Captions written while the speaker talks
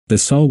The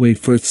Solway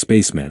Firth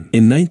Spaceman.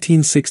 In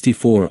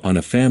 1964, on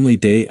a family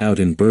day out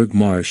in Burgh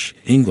Marsh,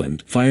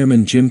 England,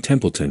 fireman Jim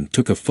Templeton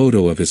took a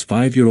photo of his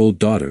 5-year-old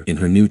daughter in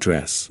her new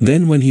dress.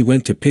 Then when he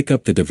went to pick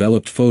up the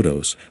developed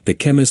photos, the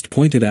chemist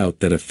pointed out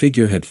that a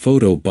figure had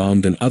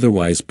photo-bombed an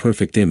otherwise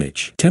perfect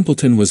image.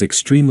 Templeton was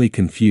extremely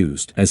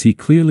confused, as he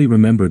clearly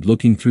remembered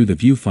looking through the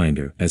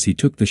viewfinder as he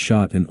took the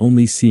shot and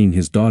only seeing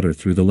his daughter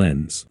through the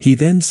lens. He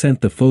then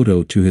sent the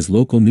photo to his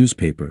local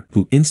newspaper,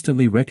 who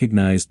instantly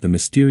recognized the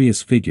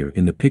mysterious figure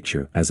in the picture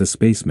as a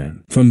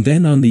spaceman. From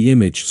then on, the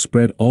image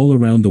spread all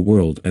around the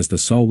world as the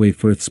Solway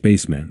Firth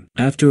Spaceman.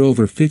 After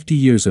over 50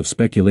 years of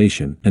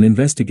speculation, an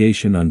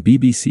investigation on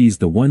BBC's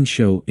The One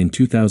Show in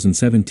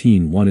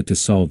 2017 wanted to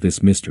solve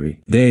this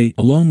mystery. They,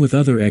 along with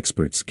other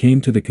experts,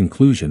 came to the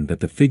conclusion that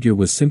the figure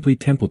was simply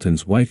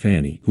Templeton's wife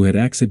Annie, who had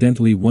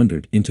accidentally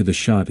wandered into the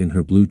shot in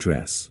her blue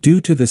dress. Due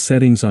to the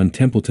settings on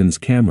Templeton's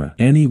camera,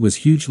 Annie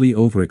was hugely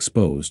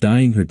overexposed,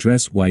 dyeing her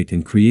dress white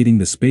and creating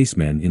the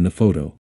spaceman in the photo.